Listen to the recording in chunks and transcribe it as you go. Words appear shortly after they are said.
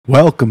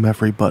Welcome,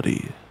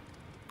 everybody,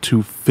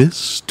 to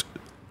Fist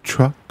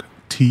Truck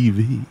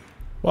TV.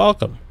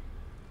 Welcome.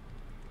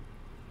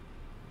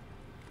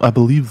 I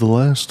believe the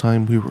last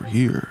time we were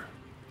here,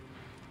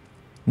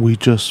 we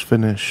just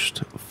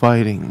finished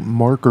fighting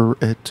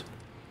Margaret.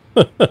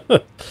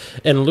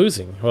 And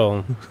losing.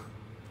 Well,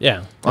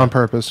 yeah. On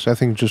purpose. I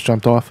think it just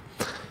jumped off.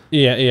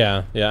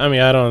 Yeah. I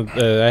mean,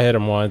 I hit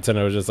him once and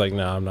it was just like,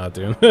 no, I'm not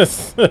doing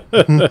this.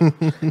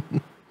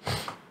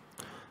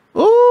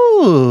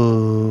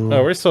 Ooh.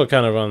 No, we're still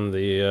kind of on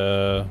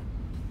the,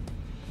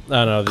 I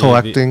don't know.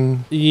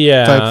 Collecting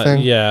type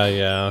thing?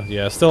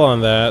 Yeah. Still on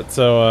that.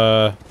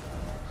 So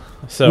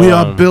we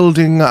are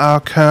building our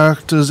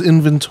character's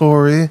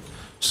inventory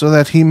so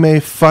that he may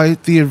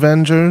fight the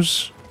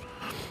Avengers.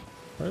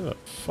 Where the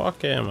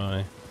fuck am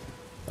I?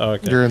 Oh,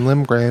 okay. You're in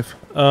Limgrave.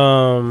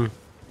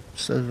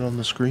 Says it on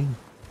the screen.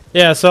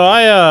 Yeah, so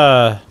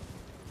I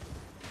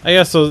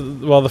guess so.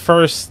 Well, the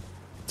first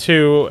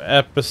two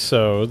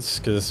episodes,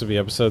 because this would be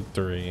episode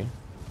 3.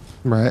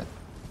 Right.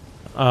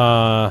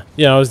 I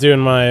was doing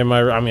my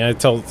I mean, I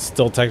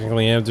still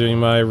technically am doing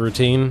my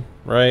routine,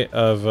 right?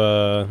 Of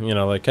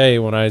like, hey,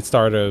 when I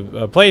start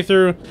a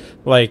playthrough,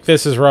 like,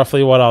 this is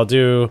roughly what I'll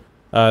do.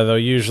 Though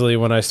usually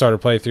when I start a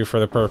playthrough for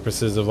the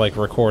purposes of like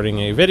recording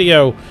a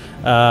video,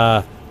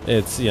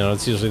 it's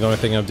usually the only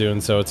thing I'm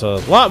doing. So it's a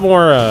lot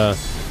more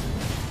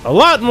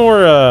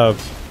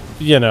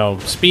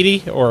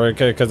speedy, or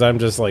because I'm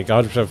just like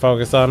 100%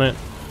 focused on it.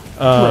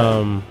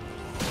 Right.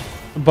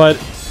 But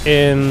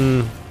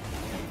in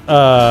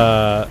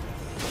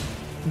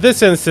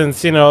this instance,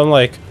 some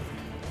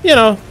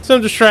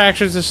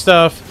distractions and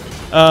stuff.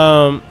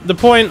 The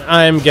point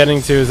I'm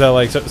getting to is that,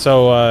 like,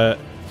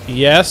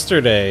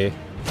 yesterday,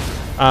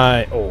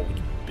 Nice.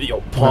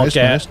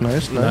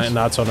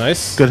 not so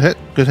nice. Good hit.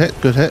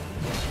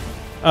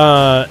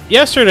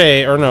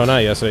 Yesterday, or no,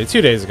 not yesterday,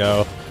 2 days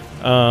ago,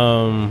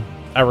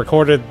 I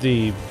recorded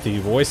the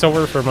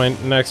voiceover for my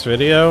next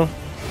video,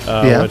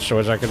 which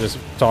I could just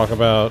talk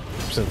about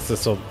since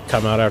this will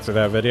come out after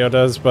that video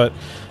does. But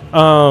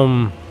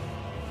and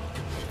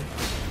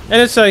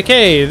it's like,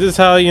 hey, this is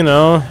how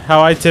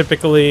I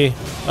typically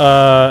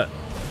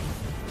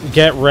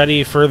get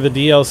ready for the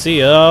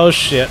DLC. Oh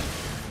shit.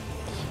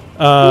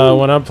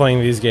 When I'm playing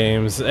these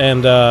games,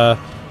 and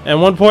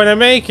one point I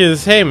make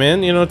is, hey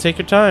man, take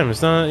your time.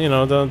 It's not,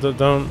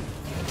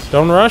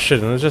 don't rush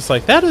it. And it's just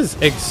like, that is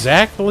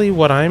exactly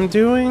what I'm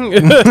doing.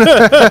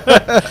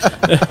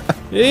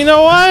 You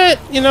know what?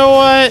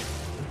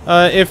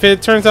 If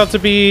it turns out to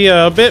be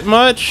a bit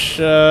much,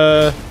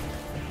 I'm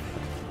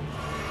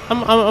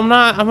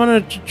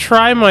gonna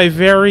try my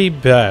very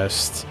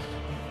best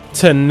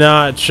to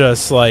not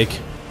just like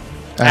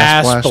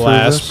ass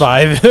blast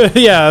by through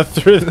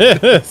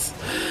this.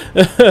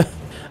 The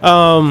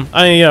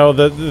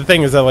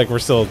thing is that, like,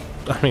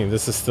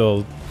 this is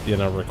still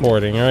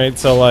recording, right?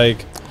 So,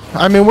 like,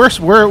 I mean, we're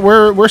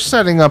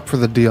setting up for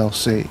the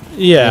DLC.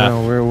 Yeah,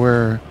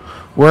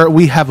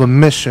 we have a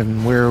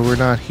mission where we're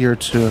not here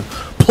to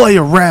play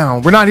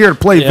around. We're not here to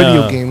play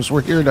video games.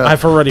 We're here to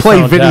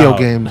play video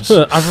games.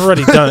 I've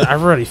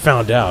already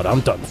found out. I'm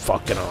done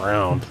fucking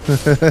around.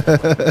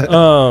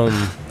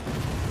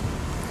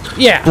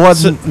 Yeah.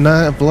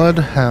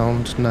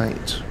 Bloodhound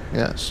Knight.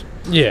 Yes.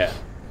 Yeah.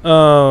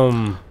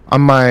 On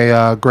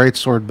my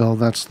greatsword build,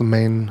 that's the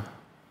main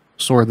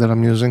sword that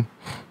I'm using.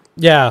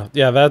 Yeah.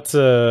 That's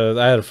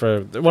I had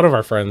one of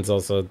our friends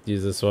also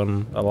use this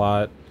one a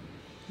lot.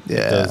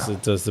 Yeah.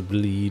 It does the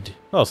bleed.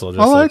 Also,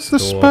 just I like the cool.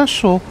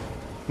 special.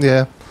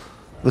 Yeah.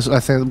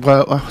 I think,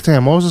 but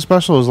damn, what was the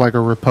special? It was like a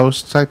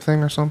riposte type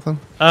thing or something.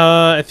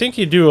 I think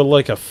you do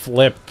like a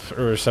flip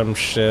or some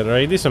shit, right?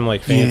 You do some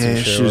like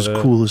fancy shit. Yeah, she's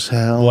cool as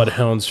hell.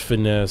 Bloodhound's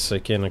finesse. I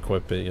can't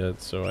equip it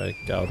yet, so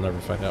I'll never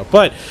find out.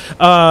 But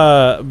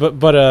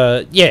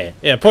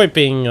yeah. Point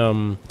being,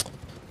 I'm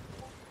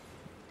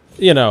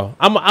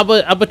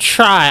a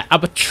try.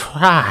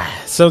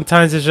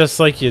 Sometimes it's just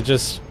like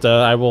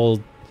I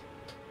will,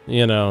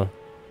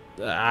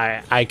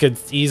 I could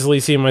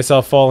easily see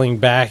myself falling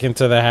back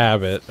into the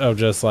habit of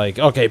just like,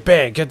 okay,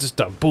 bang, get this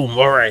done, boom,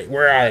 all right,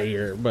 we're out of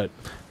here. But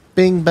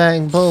bing,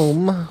 bang,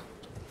 boom.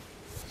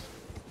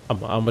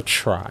 I'm a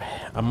try.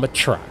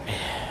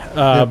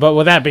 But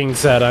with that being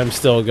said, I'm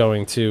still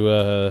going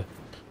to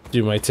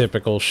do my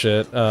typical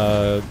shit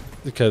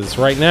because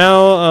right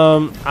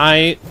now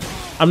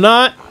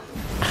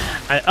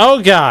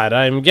oh god,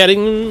 I'm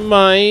getting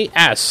my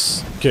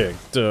ass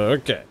kicked.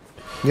 Okay.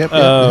 Yep.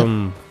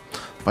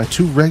 By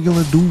two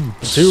regular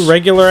dudes. Two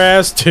regular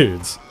ass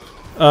dudes.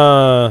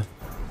 I'm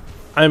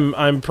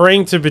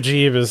praying to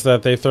Bejeebus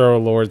that they throw a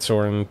Lord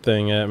Sworn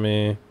thing at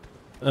me.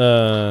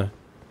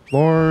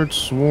 Lord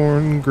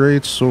Sworn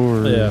Great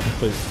Sword. Yeah,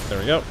 please. There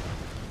we go.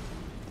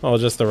 Oh,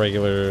 just the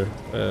regular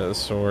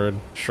sword.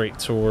 Straight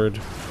sword.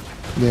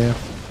 Yeah.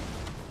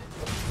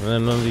 And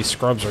then none of these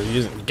scrubs are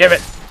using. Give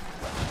it!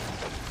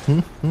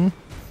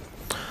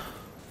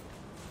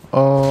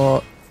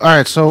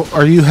 Alright, so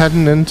are you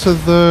heading into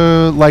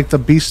the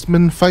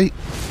Beastman fight?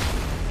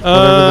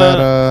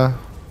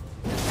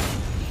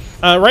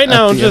 Right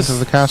now, at the just end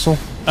of the castle?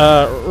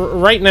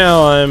 Right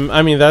now,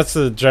 I mean, that's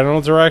the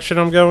general direction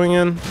I'm going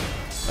in.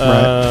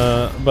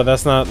 But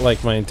that's not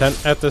like my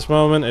intent at this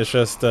moment. It's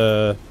just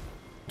to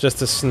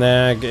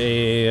snag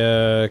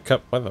a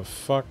cup. What the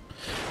fuck?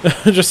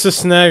 Just to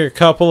snag a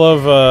couple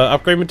of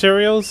upgrade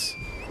materials.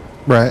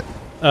 Right.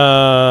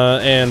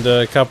 And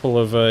a couple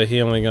of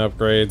healing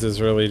upgrades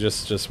is really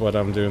just what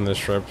I'm doing this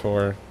trip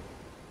for.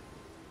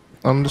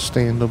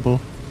 Understandable.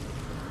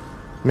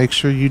 Make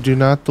sure you do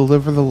not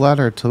deliver the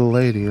letter to the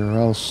lady, or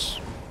else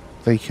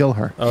they kill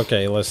her.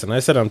 Okay, listen, I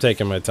said I'm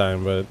taking my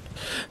time, but...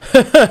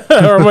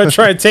 or I'm gonna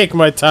try and take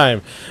my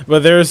time.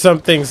 But there are some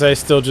things I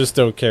still just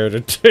don't care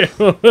to do.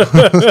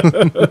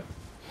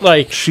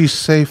 Like... She's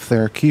safe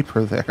there. Keep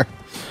her there.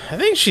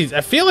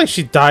 I feel like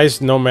she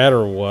dies no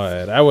matter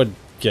what. I would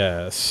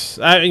guess.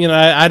 I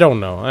don't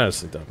know. I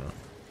honestly don't know.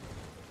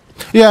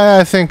 Yeah,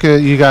 I think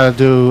you gotta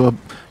do...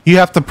 you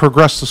have to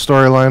progress the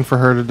storyline for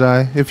her to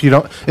die. If you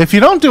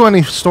don't do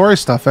any story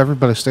stuff,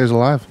 everybody stays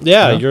alive.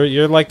 Yeah, you know?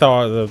 you're like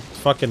the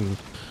fucking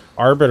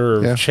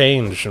arbiter of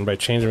change, and by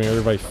changing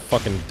everybody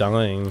fucking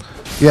dying.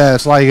 Yeah,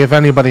 it's like if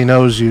anybody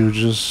knows you,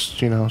 just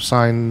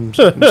sign,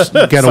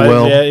 get a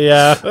will.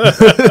 Yeah.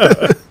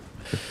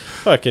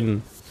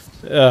 Fucking,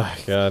 oh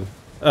god,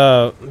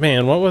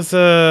 man, what was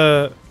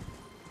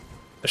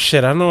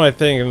shit, I don't know. I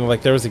think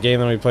like there was a game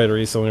that we played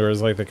recently where it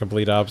was like the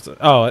complete opposite.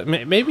 Oh,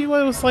 maybe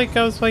what it was like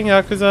I was playing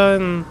Yakuza,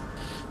 and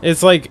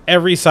it's like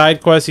every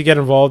side quest you get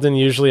involved in,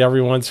 usually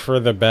everyone's for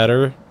the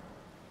better.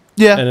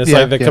 Yeah, and it's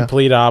like the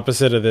complete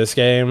opposite of this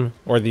game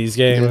or these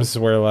games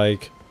where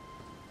like,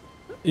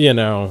 you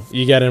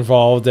get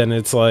involved and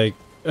it's like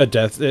a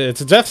death.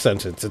 It's a death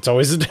sentence. It's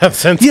always a death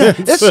sentence. Yeah,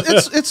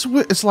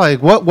 it's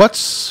like what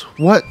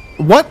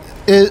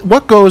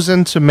goes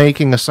into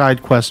making a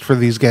side quest for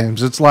these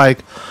games? It's like,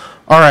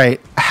 all right,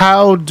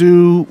 how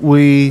do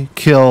we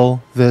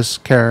kill this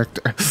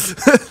character?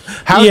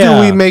 How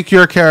do we make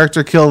your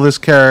character kill this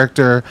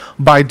character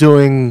by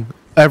doing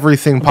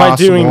everything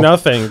possible? By doing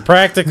nothing,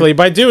 practically.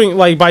 By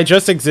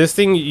just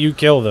existing, you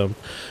kill them.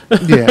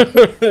 Yeah.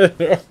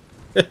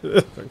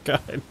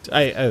 God,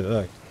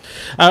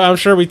 I'm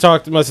sure we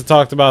must have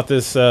talked about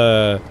this,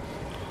 in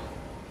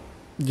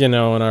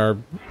our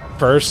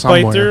first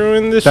playthrough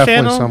in this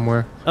channel.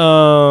 Somewhere.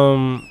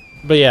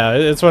 But yeah,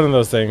 it's one of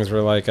those things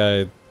where like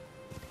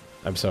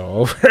I'm so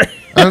over it.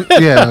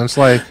 Yeah, it's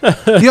like,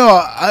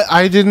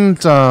 I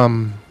didn't,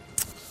 I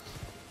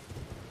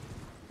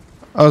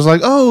was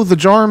like, oh, the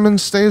Jarman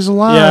stays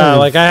alive. Yeah,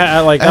 like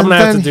I'm gonna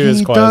have to do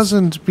his quest. He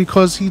doesn't,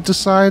 because he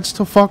decides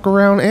to fuck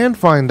around and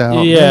find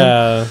out. Yeah.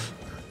 Man.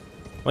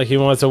 Like he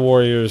wants a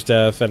warrior's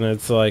death, and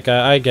it's like,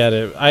 I get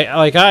it.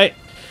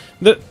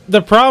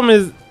 The problem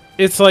is,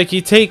 it's like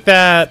you take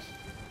that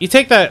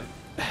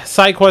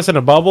side quest in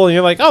a bubble, and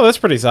you're like, oh, that's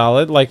pretty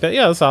solid. Like that,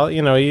 yeah, that's solid.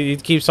 You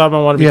keep talking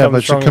about want to become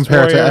the strongest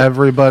warrior. Yeah, but you compare it to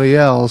everybody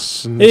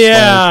else. And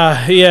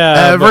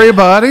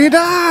everybody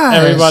dies.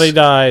 Everybody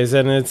dies,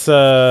 and it's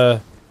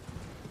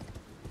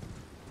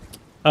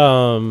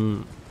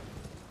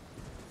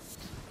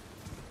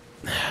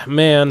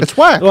man, it's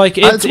whack. Like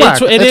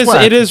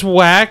it is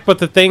whack. But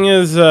the thing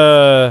is,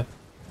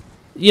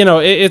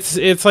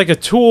 it's like a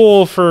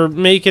tool for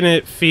making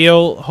it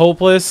feel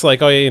hopeless.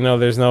 Like, oh yeah,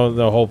 there's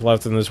no hope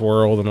left in this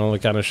world and all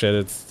that kind of shit.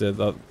 It's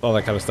all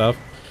that kind of stuff,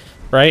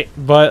 right?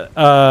 But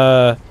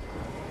I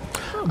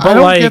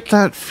don't get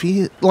that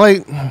feel.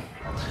 Like,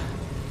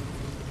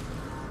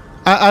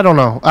 I don't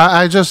know.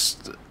 I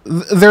just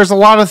there's a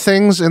lot of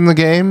things in the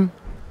game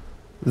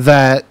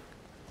that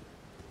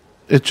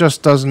it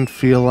just doesn't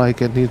feel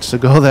like it needs to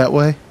go that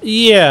way.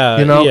 Yeah,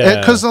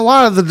 because a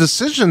lot of the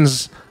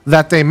decisions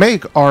that they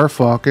make are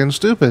fucking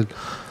stupid.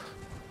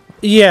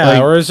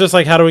 Yeah, or it's just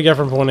like, how do we get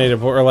from point A to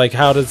point, or like,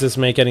 how does this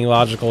make any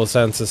logical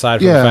sense aside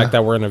from the fact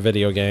that we're in a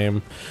video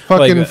game?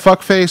 Fucking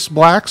fuckface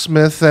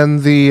blacksmith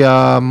and the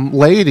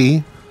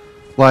lady,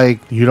 like,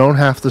 you don't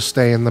have to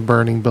stay in the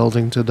burning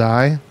building to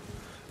die.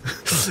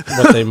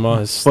 But they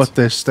must. But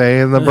they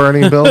stay in the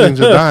burning building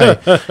to die.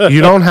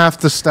 You don't have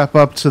to step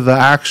up to the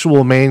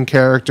actual main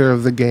character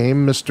of the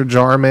game, Mr.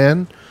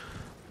 Jarman.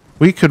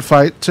 We could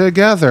fight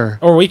together.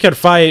 Or we could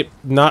fight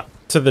not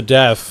to the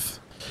death.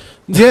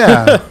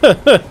 Yeah.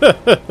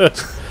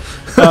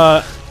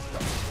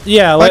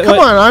 Yeah. Like, come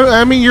on.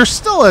 I mean, you're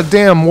still a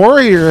damn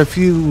warrior if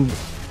you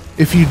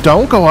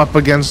don't go up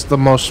against the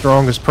most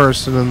strongest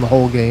person in the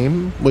whole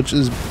game, which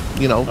is,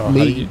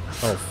 me.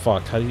 Oh,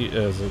 fuck. How do you...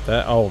 Is it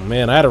that? Oh,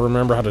 man. I had to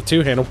remember how to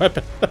two-hand a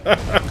weapon.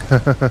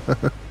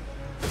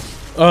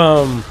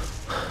 And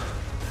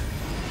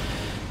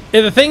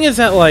the thing is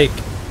that, like...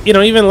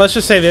 even let's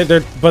just say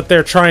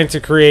they're trying to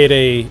create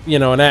a,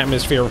 an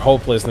atmosphere of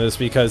hopelessness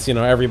because,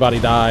 everybody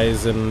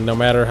dies, and no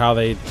matter how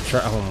they try,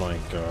 oh my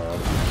god,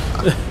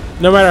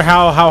 no matter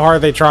how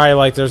hard they try,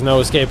 like there's no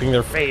escaping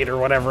their fate or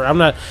whatever.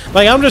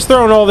 I'm just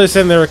throwing all this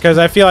in there because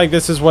I feel like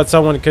this is what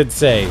someone could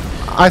say.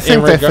 I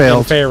think they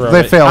failed.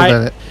 They failed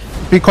in it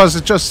because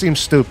it just seems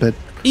stupid.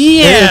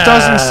 Yeah, it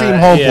doesn't seem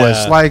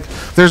hopeless. Yeah. Like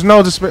there's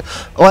no despair.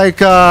 Like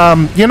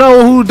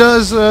who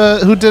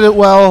did it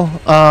well?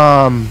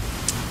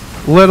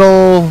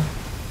 Little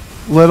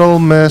Little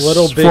Miss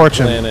Little Big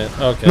Fortune. Planet.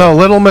 Okay. No,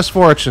 Little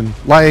Misfortune.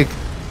 Like,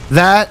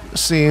 that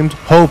seemed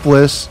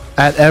hopeless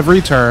at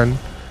every turn,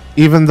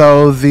 even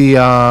though the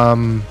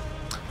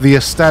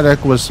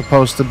aesthetic was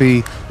supposed to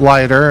be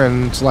lighter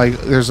and it's like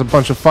there's a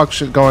bunch of fuck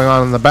shit going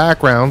on in the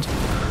background.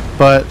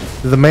 But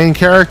the main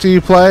character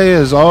you play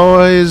is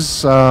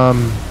always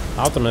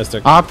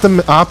optimistic.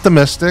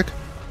 Optimistic.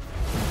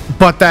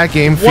 But that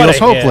game feels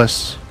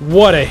hopeless.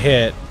 What a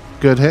hit.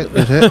 Good hit.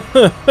 Good hit.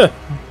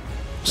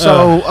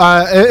 So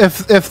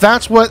if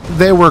that's what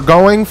they were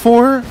going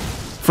for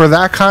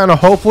that kind of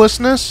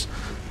hopelessness,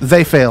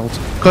 they failed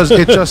because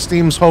it just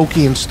seems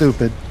hokey and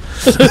stupid.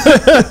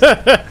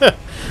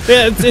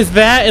 Yeah, it's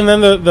that, and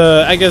then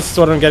the I guess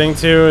what I'm getting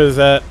to is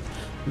that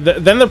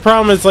then the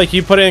problem is like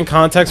you put it in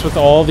context with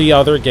all the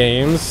other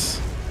games.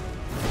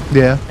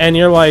 Yeah. And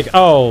you're like,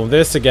 oh,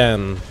 this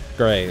again,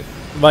 great.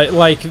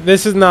 Like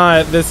this is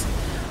not this.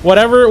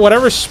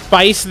 Whatever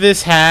spice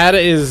this had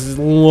is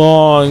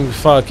long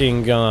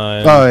fucking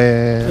gone. Oh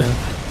yeah.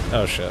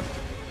 Oh shit.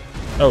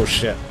 Oh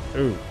shit.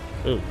 Ooh.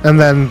 Ooh. And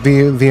then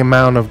the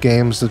amount of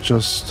games that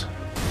just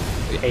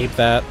ape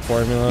that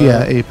formula.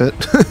 Yeah, ape it.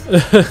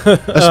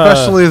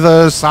 Especially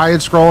the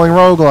side-scrolling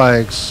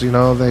roguelikes. You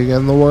know, they get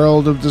in the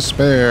world of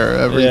despair.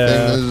 Everything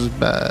is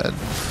bad.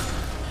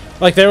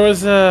 Like there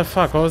was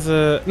fuck. What was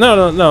the?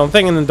 No. I'm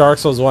thinking in Dark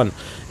Souls 1.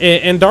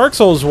 In Dark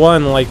Souls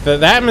 1, like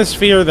the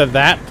atmosphere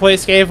that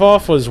place gave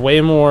off was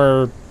way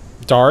more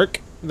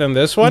dark than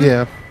this one.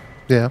 Yeah.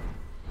 Yeah.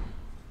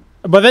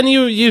 But then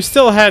you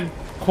still had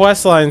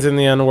quest lines in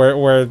the end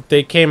where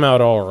they came out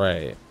all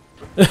right.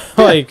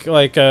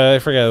 like I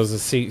forget, it was a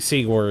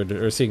Sigurd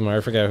or Sigmar.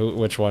 I forget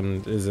which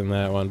one is in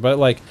that one. But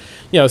like,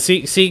 you know,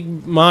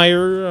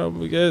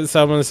 Sigmar, I guess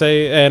I'm gonna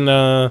say, and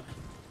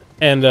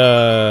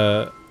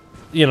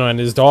you know, and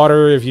his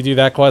daughter. If you do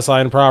that quest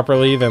line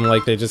properly, then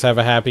like they just have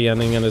a happy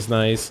ending and it's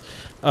nice.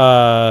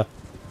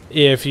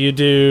 If you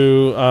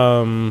do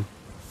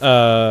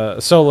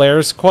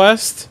Solaire's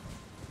quest,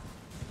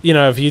 you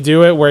know, if you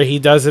do it where he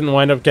doesn't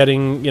wind up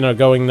getting, you know,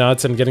 going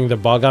nuts and getting the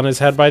bug on his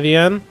head by the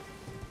end.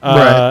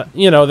 Right.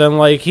 You know, then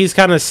like he's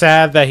kind of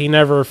sad that he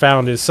never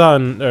found his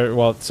son, or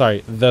well,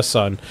 sorry, the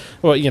son.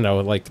 Well, you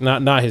know, like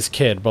not his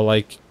kid, but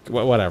like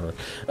whatever.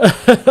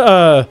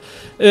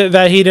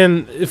 That he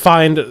didn't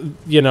find,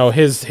 you know,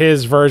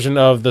 his version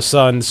of the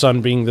sun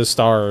being the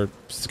sky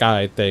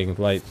thing,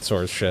 light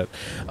source shit.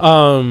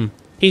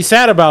 He's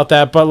sad about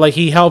that, but like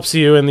he helps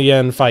you in the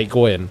end fight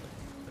Gwyn.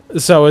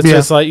 So it's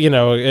just like, you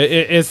know,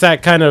 it's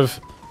that kind of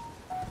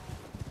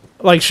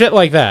like shit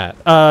like that.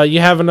 You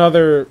have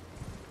another.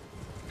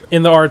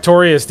 In the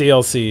Artorias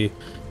DLC,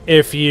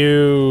 if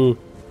you,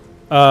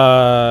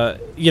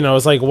 you know,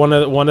 it's like one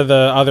of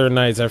the other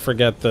knights. I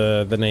forget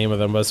the name of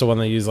them, but it's the one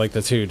that used like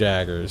the 2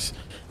 daggers,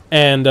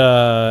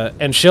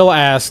 and she'll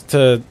ask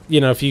to,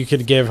 you know, if you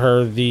could give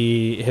her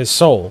his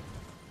soul,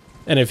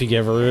 and if you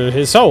give her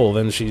his soul,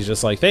 then she's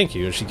just like, thank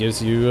you, and she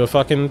gives you a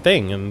fucking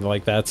thing, and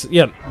like that's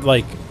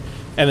like,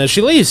 and then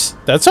she leaves.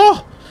 That's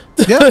all.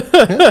 Yeah.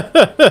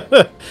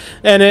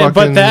 And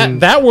but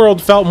that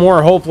world felt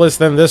more hopeless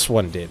than this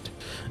one did.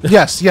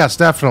 Yes,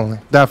 definitely.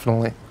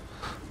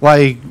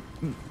 Like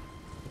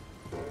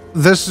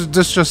this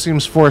just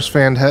seems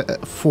force-fed,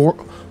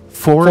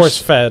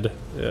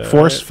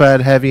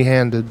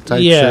 heavy-handed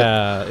type shit.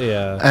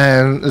 Yeah.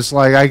 And it's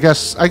like I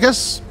guess I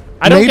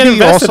don't get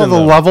maybe also in the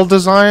them. level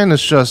design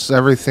is just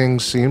everything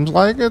seems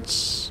like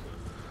it's.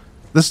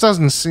 This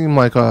doesn't seem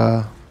like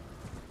a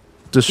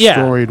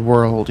destroyed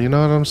world, you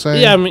know what I'm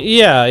saying? Yeah, I mean,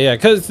 yeah,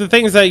 because the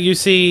things that you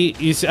see,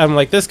 I'm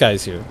like, this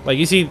guy's here. Like,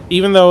 you see,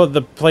 even though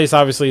the place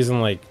obviously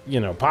isn't, like, you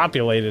know,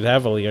 populated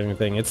heavily or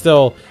anything, it's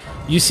still,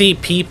 you see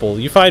people.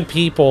 You find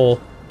people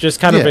just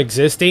kind of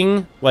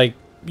existing, like,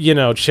 you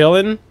know,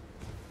 chilling.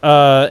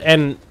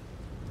 And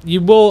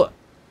you will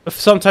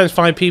sometimes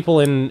find people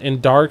in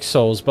Dark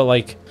Souls, but,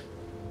 like,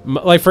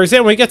 for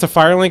example, when you get to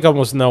Firelink,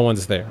 almost no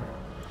one's there.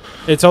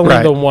 It's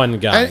only the one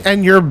guy,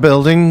 and you're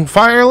building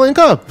Firelink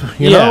up,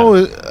 you know.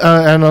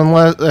 And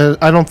unless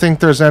I don't think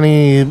there's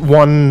any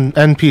one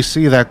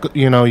NPC that,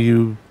 you know,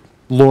 you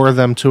lure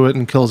them to it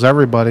and kills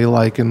everybody,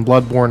 like in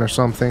Bloodborne or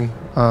something.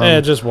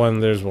 Just one.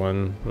 There's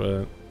one,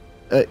 but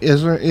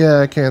is there? Yeah,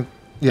 I can't.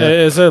 Yeah,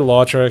 it's a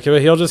law trick.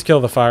 He'll just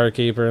kill the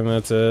Firekeeper, and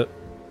that's it.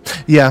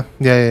 Yeah.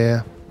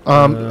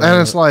 And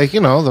it's like,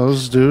 you know,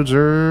 those dudes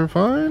are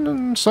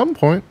fine at some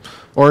point,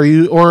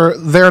 or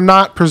they're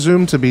not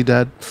presumed to be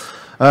dead.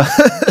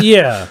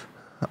 Yeah.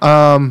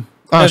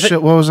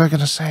 Shit, what was I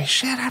gonna say?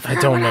 Shit, I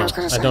don't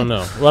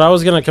know. What I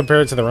was gonna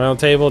compare it to the round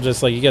table,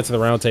 just like you get to the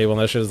round table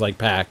and that shit is like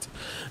packed.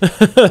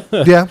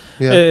 Yeah.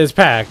 It's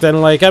packed.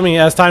 And like, I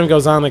mean, as time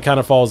goes on, it kind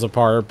of falls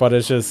apart, but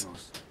it's just,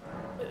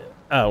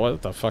 oh,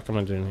 what the fuck am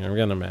I doing here? I'm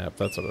getting a map.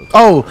 That's what it's.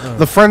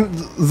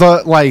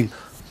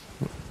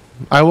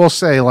 I will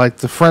say, like,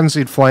 the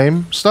Frenzied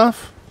Flame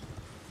stuff,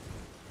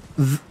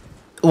 if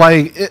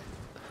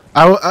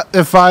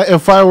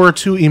I were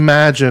to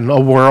imagine a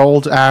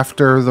world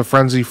after the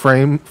Frenzy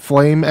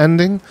Flame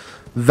ending,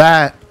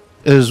 that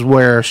is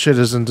where shit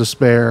is in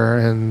despair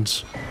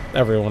and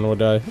everyone would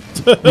die.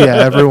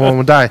 Yeah, everyone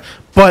would die.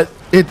 But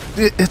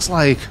it's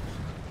like,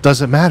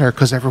 does it matter?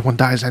 Because everyone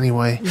dies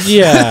anyway.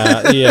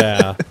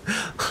 Yeah.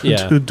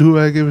 Do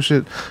I give a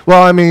shit?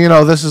 Well, I mean,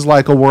 this is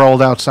like a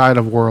world outside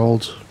of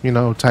world,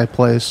 type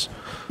place.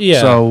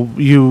 Yeah. So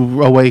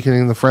you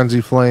awakening the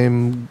frenzy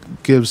flame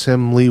gives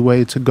him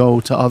leeway to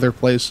go to other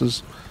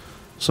places,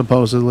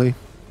 supposedly.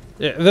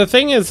 Yeah, the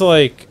thing is,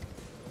 like,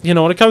 when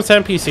it comes to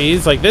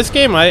NPCs, like this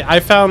game, I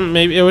found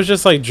maybe it was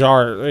just like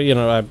Jar.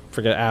 I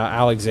forget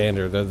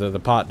Alexander, the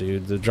pot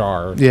dude, the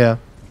Jar. Yeah.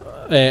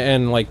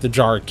 And like the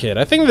Jar Kid.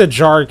 I think the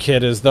Jar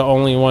Kid is the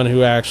only one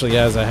who actually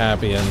has a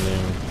happy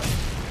ending.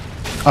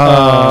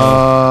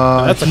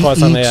 That's a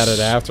quest line they added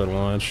after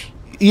launch.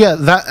 Yeah,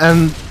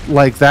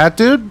 that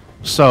dude.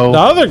 So the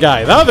other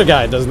guy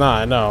does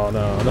not. No.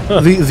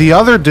 The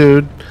other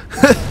dude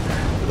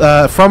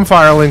from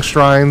Firelink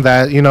Shrine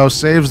that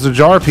saves the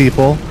jar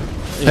people.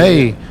 Yeah.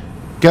 Hey,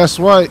 guess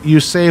what? You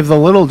save the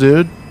little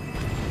dude,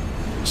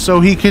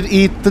 so he could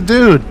eat the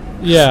dude.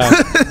 Yeah.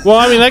 Well,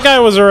 I mean, that guy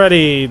was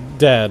already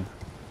dead.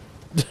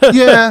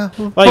 Yeah,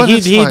 like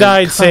he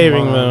died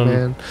saving them.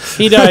 Man.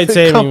 He died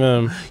saving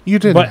them. You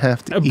didn't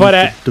have to eat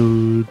the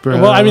dude,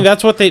 bro. Well, I mean,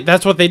 that's what they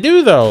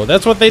do, though.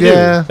 That's what they do.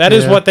 That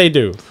is what they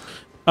do.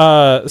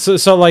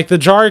 So like the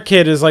Jar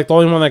Kid is like the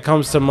only one that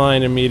comes to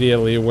mind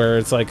immediately, where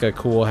it's like a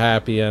cool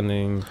happy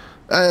ending.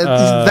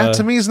 That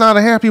to me is not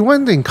a happy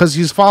ending because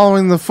he's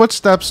following the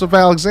footsteps of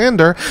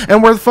Alexander,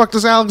 and where the fuck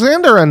does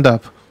Alexander end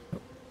up?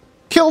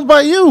 Killed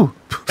by you.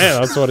 Yeah,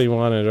 that's what he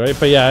wanted, right?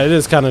 But yeah, it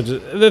is kind of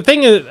the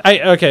thing is,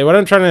 what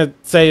I'm trying to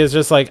say is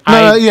just like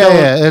I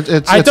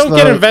don't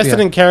get invested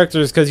in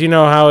characters because you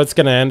know how it's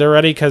gonna end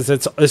already because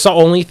it's the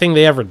only thing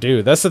they ever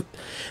do. That's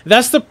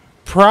the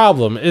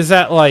problem is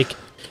that like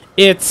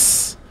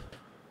it's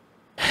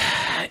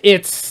how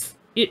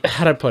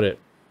do I put it?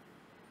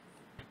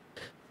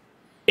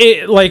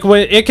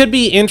 It could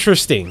be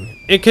interesting.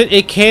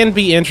 It can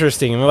be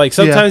interesting. Like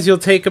sometimes you'll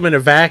take them in a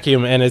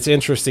vacuum and it's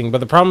interesting, but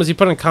the problem is you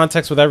put in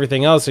context with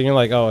everything else and you're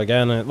like, oh,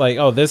 again, like,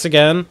 oh, this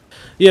again,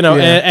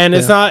 and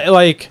it's not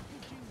like,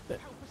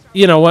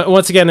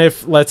 once again,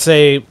 if let's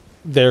say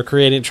they're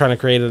trying to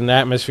create an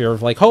atmosphere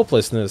of like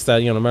hopelessness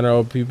that no matter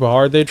how people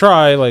hard they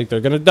try, like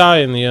they're gonna die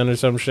in the end or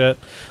some shit.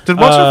 Did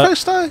what's her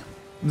face die?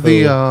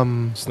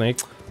 The snake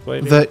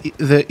lady?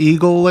 The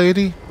eagle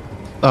lady.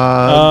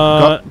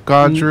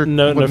 Godric?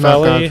 No,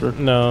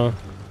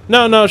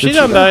 she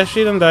didn't die. She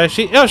didn't die.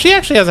 She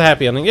actually has a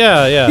happy ending.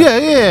 Yeah,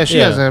 she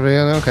has a happy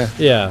ending. Okay.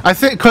 Yeah. I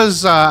think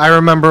because I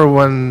remember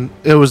when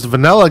it was the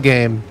vanilla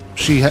game,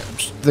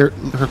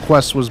 her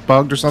quest was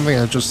bugged or something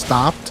and it just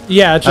stopped.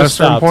 Yeah, it just at a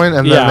certain point,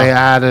 and then they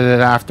added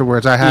it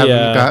afterwards. I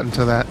haven't gotten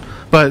to that.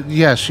 But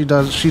yeah, she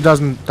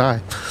doesn't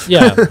die.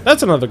 Yeah,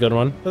 that's another good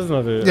one. That's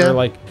another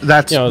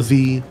that's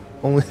the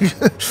only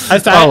I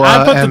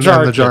put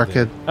the Jar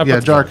Kid. Yeah,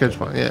 Jar Kid's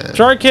fun. Yeah.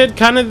 Jar Kid,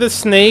 kind of the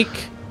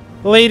snake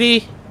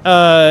lady.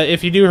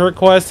 If you do her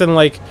quest and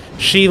like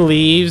she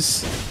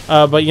leaves,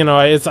 but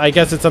I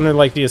guess it's under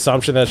like the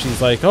assumption that she's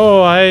like,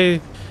 oh,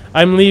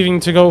 I'm leaving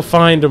to go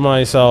find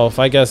myself.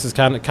 I guess is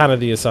kind of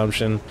the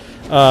assumption.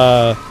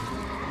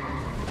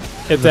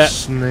 It's that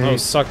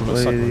suck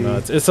my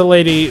nuts. It's the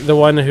lady, the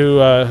one who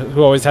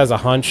always has a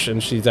hunch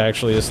and she's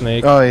actually a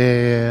snake. Oh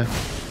yeah.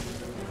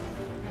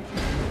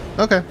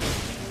 Okay.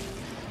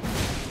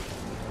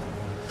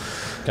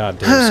 God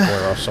damn,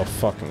 Square Off so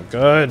fucking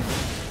good.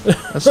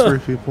 That's 3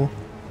 people.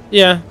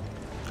 Yeah.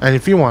 And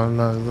if you want to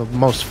know the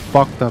most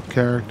fucked up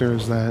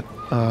characters that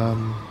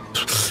Dung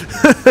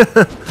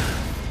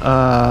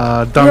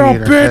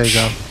Eater. There you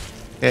go.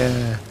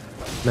 Yeah.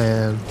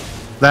 Man.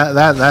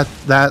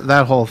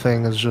 That whole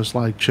thing is just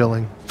like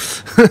chilling.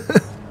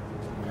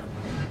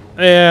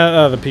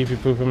 Yeah, the pee pee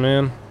poopa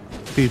man.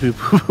 Pee pee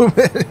poopa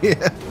man,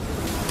 yeah.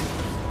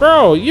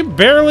 Bro, you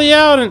barely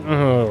out and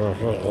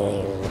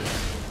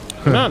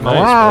you're not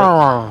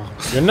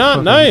nice, bro. You're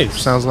not nice.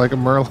 Sounds like a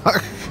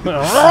Murloc.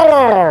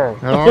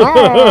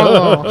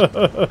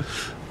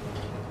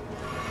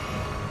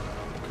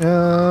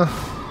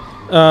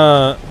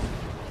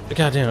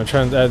 Goddamn, I'm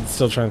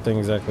still trying to think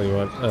exactly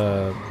what.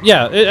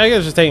 Yeah, I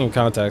guess just taking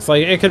context.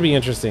 Like, it could be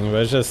interesting,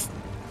 but it's just,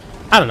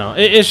 I don't know.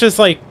 It's just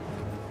like,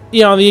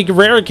 the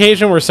rare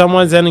occasion where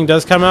someone's ending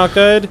does come out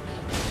good.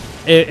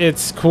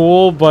 It's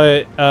cool,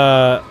 but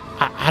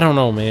I don't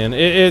know, man.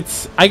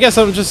 I guess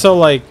I'm just so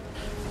like.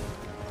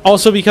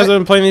 Also, because I've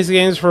been playing these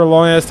games for a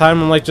long ass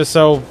time, I'm like just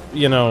so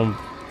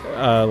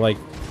like.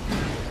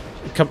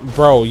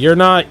 Bro, you're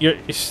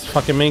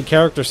fucking main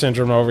character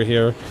syndrome over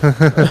here.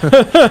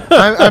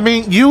 I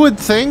mean, you would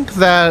think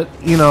that,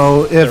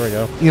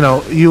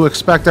 if, you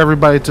expect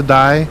everybody to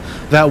die,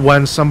 that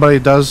when somebody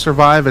does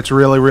survive, it's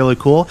really, really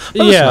cool.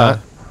 But it's not.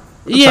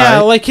 Yeah,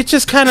 like it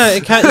just kind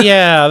of,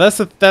 yeah, that's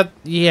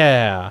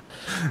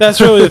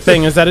really the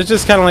thing is that it's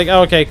just kind of like,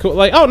 oh, okay, cool.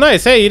 Like, oh,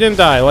 nice. Hey, you didn't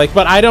die. Like,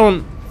 but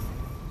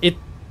it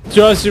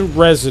doesn't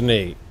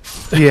resonate.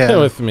 Yeah,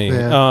 with me.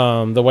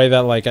 Yeah. The way that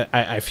like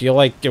I feel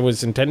like it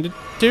was intended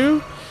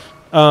to.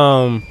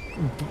 But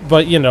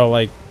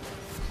like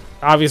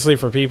obviously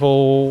for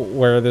people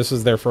where this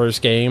is their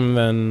first game,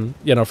 then,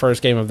 you know,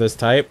 first game of this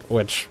type,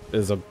 which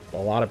is a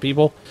lot of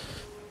people,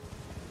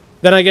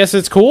 then I guess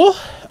it's cool.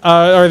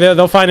 Or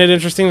they'll find it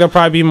interesting. They'll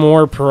probably be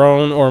more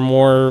prone or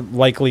more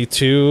likely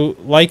to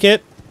like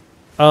it.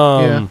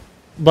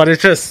 But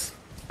it's just,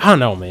 I don't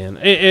know, man.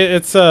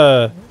 It's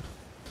like,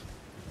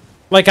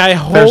 I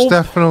hope... There's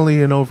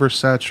definitely an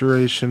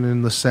oversaturation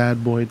in the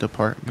sad boy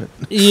department.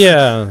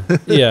 Yeah,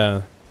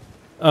 yeah.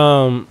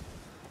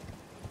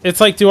 It's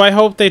like, do I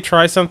hope they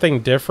try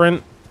something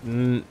different?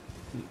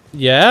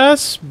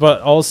 Yes,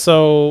 but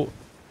also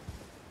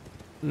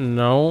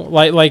no.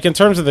 Like in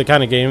terms of the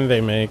kind of game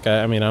they make,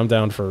 I mean, I'm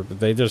down for.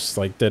 They just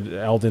like did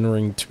Elden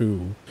Ring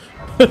 2.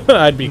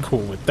 I'd be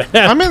cool with that.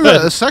 I mean,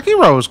 the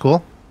Sekiro was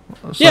cool.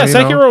 So, yeah,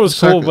 Sekiro was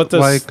cool, but this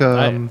like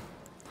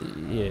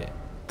yeah,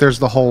 there's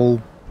the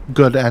whole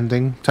good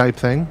ending type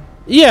thing.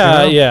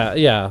 Yeah, you know?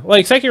 yeah.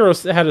 Like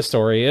Sekiro had a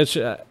story. It's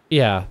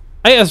yeah.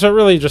 I guess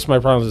really just my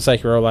problems with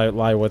Sekiro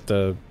lie with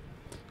the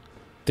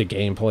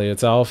gameplay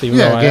itself. Even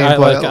though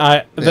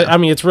I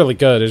mean, it's really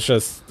good. It's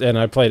just, and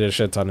I played it a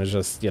shit ton. It's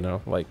just, you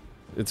know, like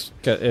it's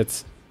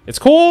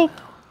cool,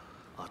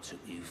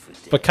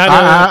 but kind of.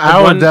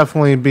 I would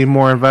definitely be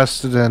more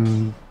invested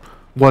in.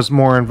 Was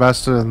more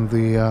invested in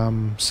the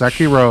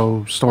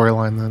Sekiro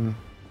storyline than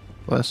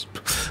Lisp.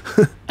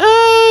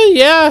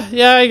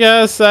 Yeah, I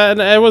guess.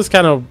 And it was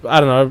kind of, I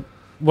don't know.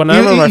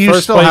 Whenever my you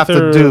first still have to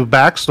playthrough, do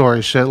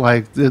backstory shit.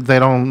 Like they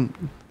don't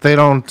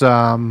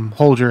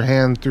hold your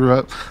hand through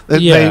it.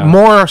 They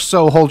more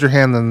so hold your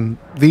hand than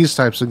these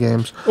types of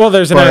games. Well,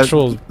 there's an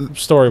actual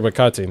story with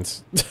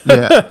cutscenes.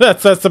 Yeah,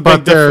 that's the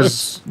big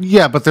difference.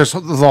 But there's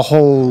the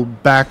whole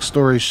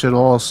backstory shit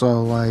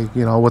also. Like,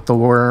 you know, with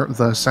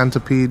the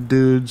centipede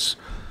dudes,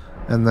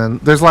 and then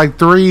there's like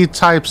 3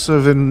 types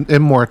of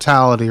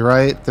immortality,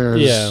 right?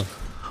 There's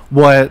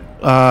what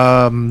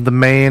the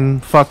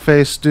main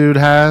fuckface dude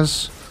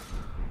has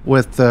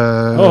with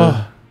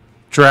the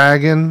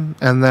dragon,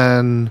 and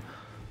then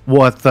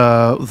what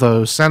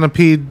the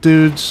centipede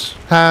dudes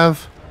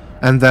have,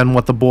 and then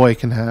what the boy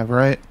can have,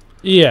 right?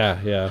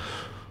 Yeah.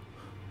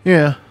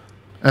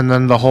 And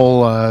then the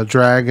whole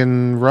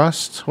dragon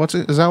rust.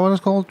 Is that what it's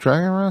called?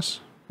 Dragon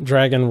rust?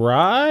 Dragon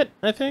rot,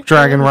 I think.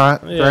 Dragon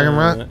rot.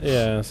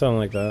 Yeah, something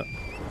like that.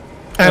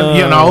 And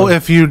you know,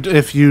 if you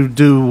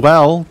do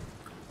well,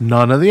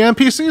 none of the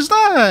NPCs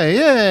die.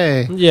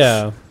 Yay!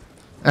 Yeah.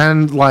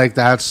 And like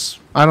that's,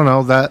 I don't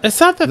know, that it's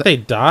not that they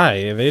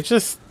die. They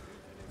just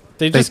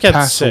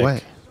get sick.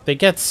 Away. They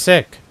get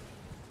sick.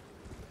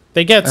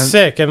 They get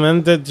sick,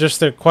 and then just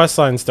their quest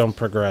lines don't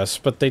progress,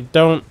 but they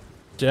don't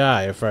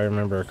die, if I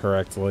remember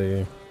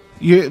correctly.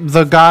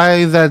 The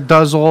guy that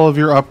does all of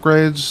your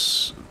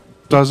upgrades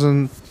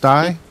doesn't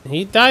die?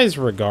 He dies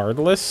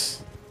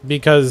regardless,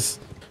 because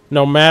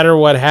no matter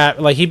what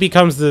happens, like, he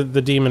becomes the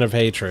demon of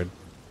hatred.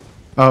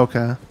 Oh,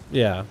 okay.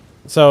 Yeah.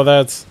 So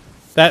that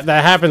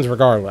happens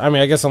regardless. I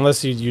mean, I guess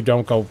unless you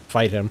don't go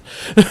fight him,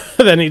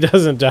 then he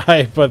doesn't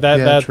die. But that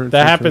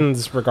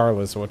happens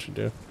regardless of what you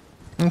do.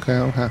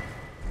 Okay.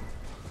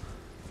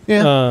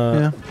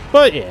 Yeah.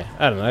 But yeah,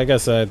 I don't know. I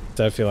guess I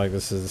feel like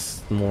this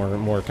is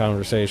more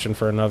conversation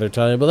for another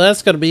time. But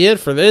that's gonna be it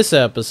for this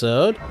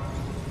episode.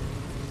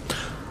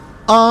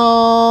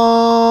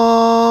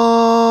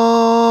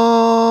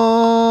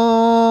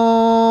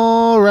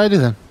 Alrighty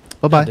then.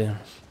 Bye-bye.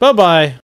 Bye-bye.